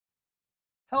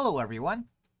Hello everyone!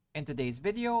 In today's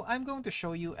video, I'm going to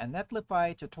show you a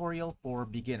Netlify tutorial for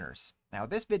beginners. Now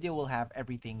this video will have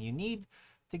everything you need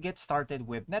to get started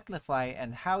with Netlify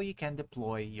and how you can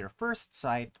deploy your first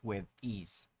site with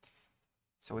ease.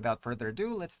 So without further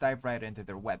ado, let's dive right into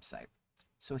their website.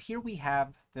 So here we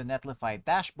have the Netlify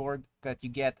dashboard that you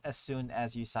get as soon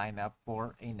as you sign up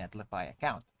for a Netlify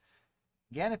account.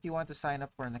 Again, if you want to sign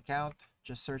up for an account,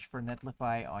 just search for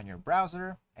Netlify on your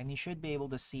browser and you should be able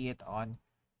to see it on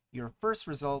your first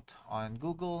result on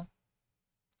Google.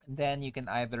 Then you can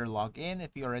either log in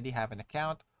if you already have an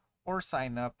account or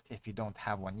sign up if you don't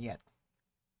have one yet.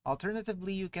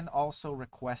 Alternatively, you can also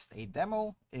request a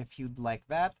demo if you'd like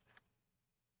that.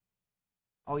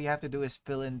 All you have to do is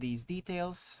fill in these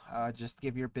details. Just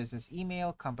give your business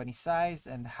email, company size,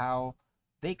 and how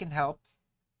they can help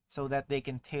so that they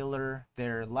can tailor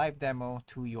their live demo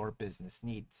to your business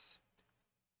needs.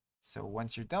 So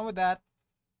once you're done with that,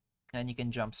 then you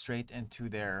can jump straight into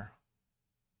their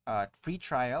free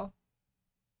trial,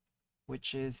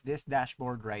 which is this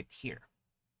dashboard right here.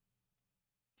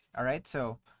 All right,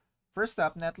 so first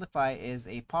up, Netlify is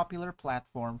a popular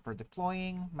platform for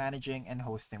deploying, managing, and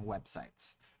hosting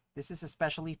websites. This is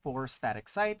especially for static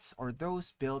sites or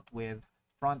those built with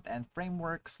front-end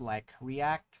frameworks like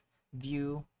React,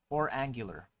 Vue, or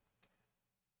Angular.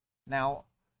 Now,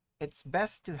 it's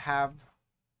best to have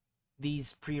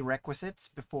these prerequisites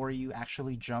before you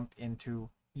actually jump into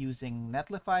using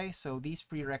Netlify. So these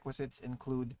prerequisites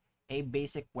include a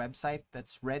basic website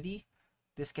that's ready.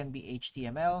 This can be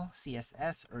HTML,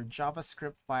 CSS, or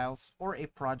JavaScript files, or a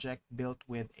project built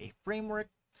with a framework.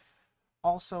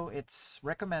 Also, it's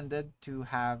recommended to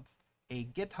have a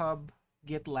GitHub,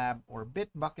 GitLab, or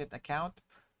Bitbucket account,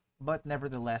 but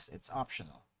nevertheless, it's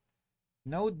optional.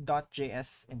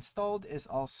 Node.js installed is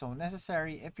also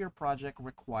necessary if your project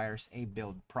requires a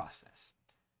build process.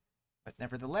 But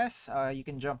nevertheless, you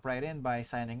can jump right in by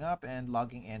signing up and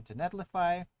logging into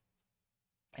Netlify.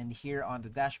 And here on the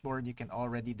dashboard, you can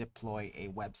already deploy a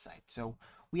website. So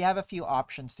we have a few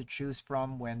options to choose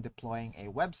from when deploying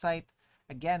a website.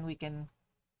 Again, we can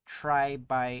try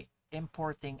by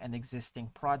importing an existing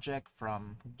project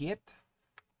from Git.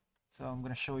 So I'm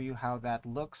going to show you how that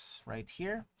looks right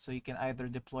here. So you can either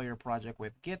deploy your project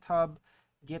with GitHub,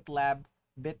 GitLab,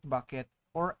 Bitbucket,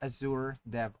 or Azure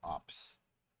DevOps.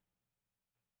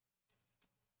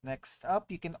 Next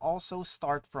up, you can also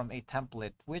start from a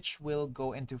template, which we'll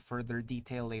go into further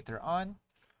detail later on.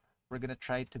 We're going to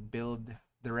try to build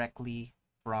directly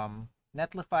from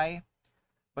Netlify.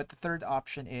 But the third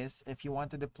option is if you want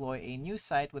to deploy a new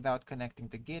site without connecting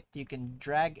to Git, you can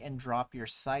drag and drop your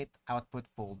site output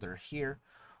folder here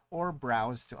or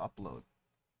browse to upload.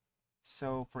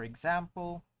 So for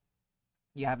example,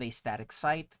 you have a static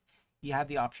site. You have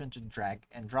the option to drag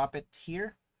and drop it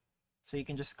here. So you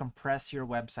can just compress your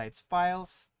website's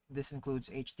files. This includes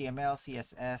HTML,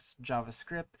 CSS,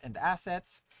 JavaScript, and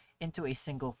assets into a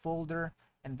single folder,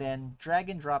 and then drag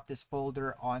and drop this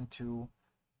folder onto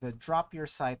the drop your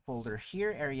site folder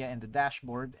here area in the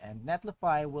dashboard, and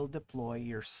Netlify will deploy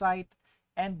your site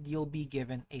and you'll be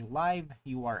given a live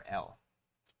URL.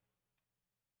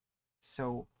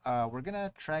 So we're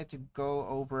gonna try to go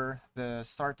over the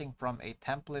starting from a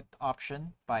template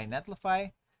option by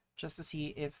Netlify just to see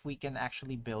if we can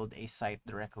actually build a site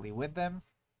directly with them.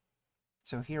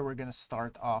 So here we're gonna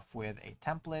start off with a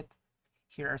template.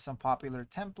 Here are some popular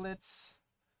templates.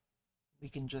 We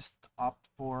can just opt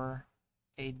for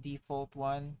a default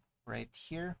one right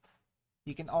here.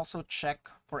 You can also check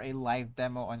for a live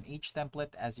demo on each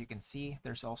template. As you can see,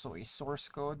 there's also a source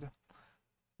code.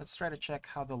 Let's try to check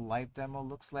how the live demo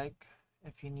looks like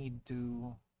if you need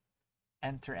to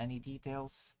enter any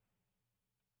details.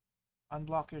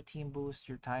 Unblock your team boost,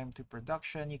 your time to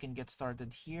production. You can get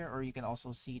started here, or you can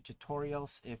also see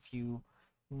tutorials if you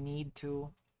need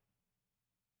to.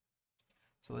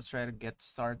 So let's try to get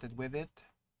started with it.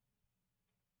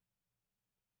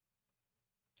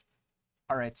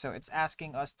 All right, so it's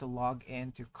asking us to log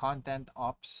into Content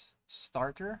Ops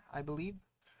Starter, I believe.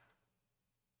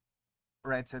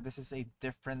 All right, so this is a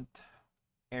different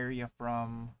area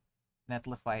from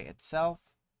Netlify itself.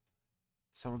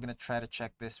 So we're going to try to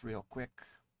check this real quick.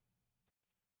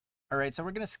 All right, so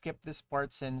we're going to skip this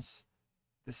part since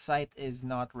the site is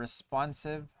not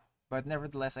responsive, but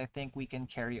nevertheless, I think we can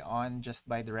carry on just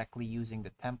by directly using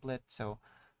the template. So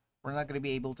we're not going to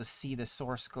be able to see the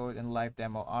source code and live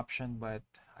demo option, but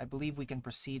I believe we can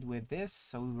proceed with this.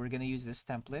 So we're going to use this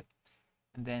template.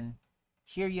 And then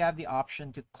here you have the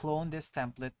option to clone this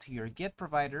template to your Git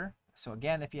provider. So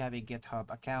again, if you have a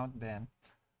GitHub account, then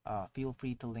feel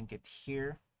free to link it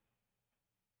here.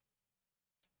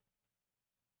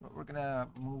 But we're gonna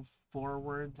move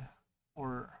forward,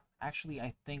 or actually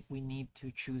I think we need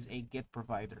to choose a Git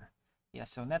provider.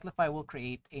 Yes, so Netlify will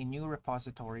create a new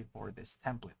repository for this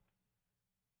template.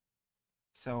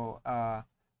 So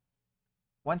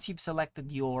once you've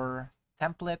selected your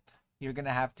template, you're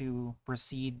gonna have to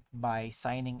proceed by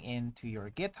signing in to your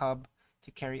GitHub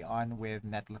to carry on with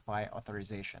Netlify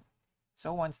authorization.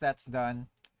 So once that's done,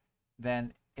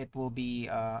 then it will be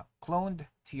cloned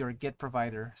to your Git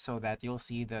provider so that you'll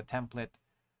see the template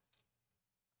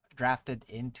drafted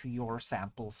into your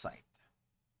sample site.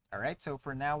 All right, so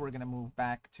for now, we're going to move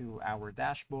back to our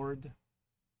dashboard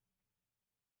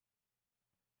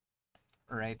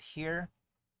right here.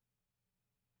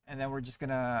 And then we're just going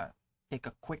to take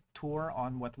a quick tour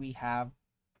on what we have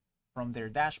from their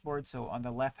dashboard. So on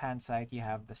the left-hand side, you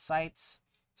have the sites.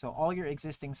 So all your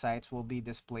existing sites will be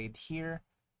displayed here.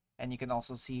 And you can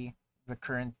also see the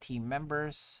current team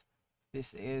members.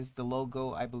 This is the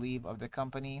logo, I believe, of the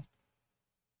company.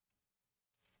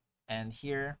 And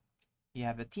here you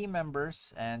have the team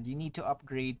members, and you need to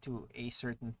upgrade to a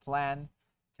certain plan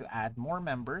to add more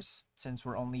members since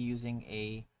we're only using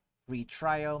a free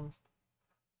trial.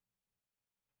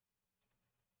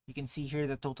 You can see here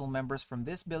the total members from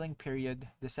this billing period,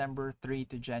 December 3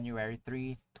 to January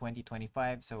 3,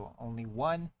 2025. So only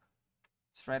one.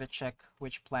 Let's try to check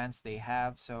which plans they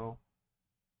have. So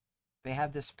they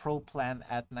have this pro plan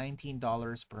at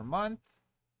 $19 per month.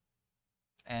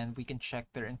 And we can check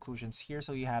their inclusions here.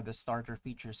 So you have the starter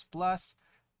features plus,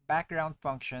 background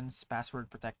functions,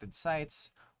 password protected sites,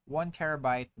 1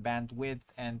 terabyte bandwidth,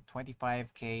 and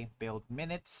 25K build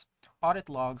minutes, audit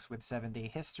logs with 7-day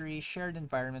history, shared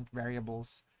environment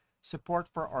variables, support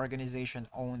for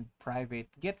organization-owned private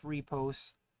Git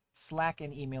repos, Slack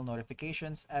and email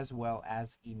notifications, as well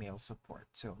as email support.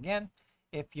 So again,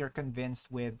 if you're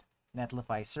convinced with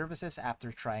Netlify services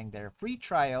after trying their free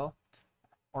trial,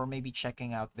 or maybe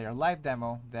checking out their live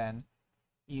demo, then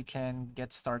you can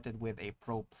get started with a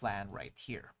pro plan right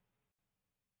here.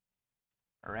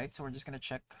 All right, so we're just going to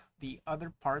check the other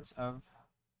parts of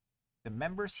the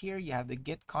members here. You have the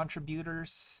Git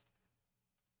contributors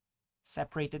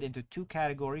separated into 2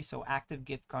 categories. So active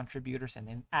Git contributors and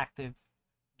inactive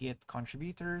Git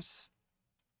contributors.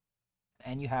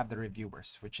 And you have the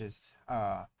reviewers, which is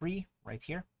free right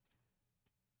here.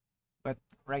 But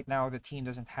right now, the team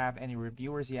doesn't have any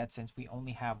reviewers yet since we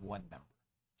only have 1 member.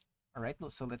 All right,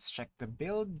 so let's check the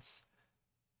builds.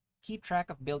 Keep track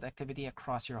of build activity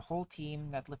across your whole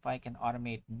team. Netlify can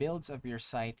automate builds of your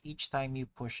site each time you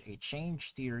push a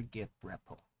change to your Git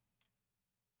repo.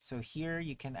 So here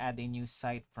you can add a new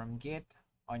site from Git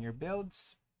on your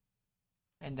builds.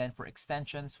 And then for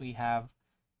extensions, we have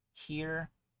here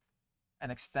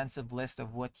an extensive list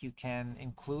of what you can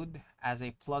include as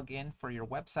a plugin for your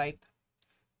website.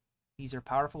 These are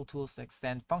powerful tools to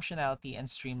extend functionality and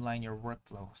streamline your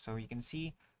workflow. So you can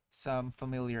see some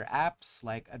familiar apps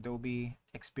like Adobe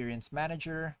Experience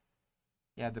Manager.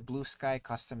 You have the Blue Sky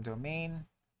custom domain,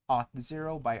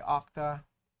 Auth0 by Okta.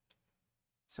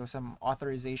 So some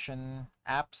authorization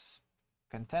apps,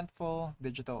 Contentful,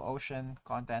 DigitalOcean,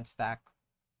 Content Stack.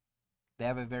 They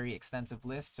have a very extensive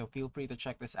list, so feel free to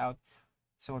check this out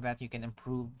so that you can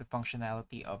improve the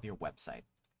functionality of your website.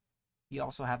 You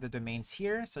also have the domains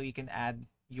here, so you can add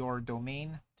your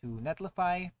domain to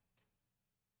Netlify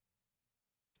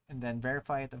and then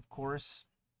verify it, of course.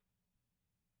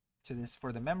 So this is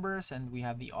for the members, and we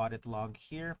have the audit log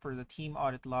here. For the team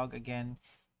audit log, again,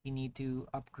 you need to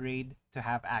upgrade to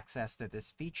have access to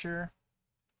this feature.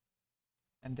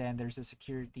 And then there's a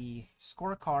security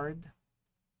scorecard.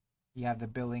 You have the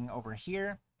billing over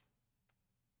here,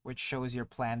 which shows your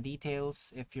plan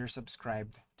details if you're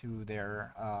subscribed to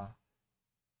their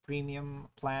premium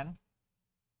plan.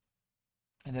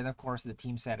 And then, of course, the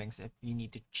team settings if you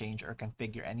need to change or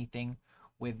configure anything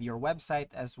with your website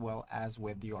as well as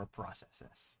with your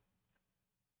processes.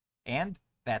 And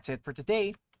that's it for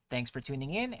today. Thanks for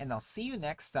tuning in, and I'll see you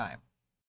next time.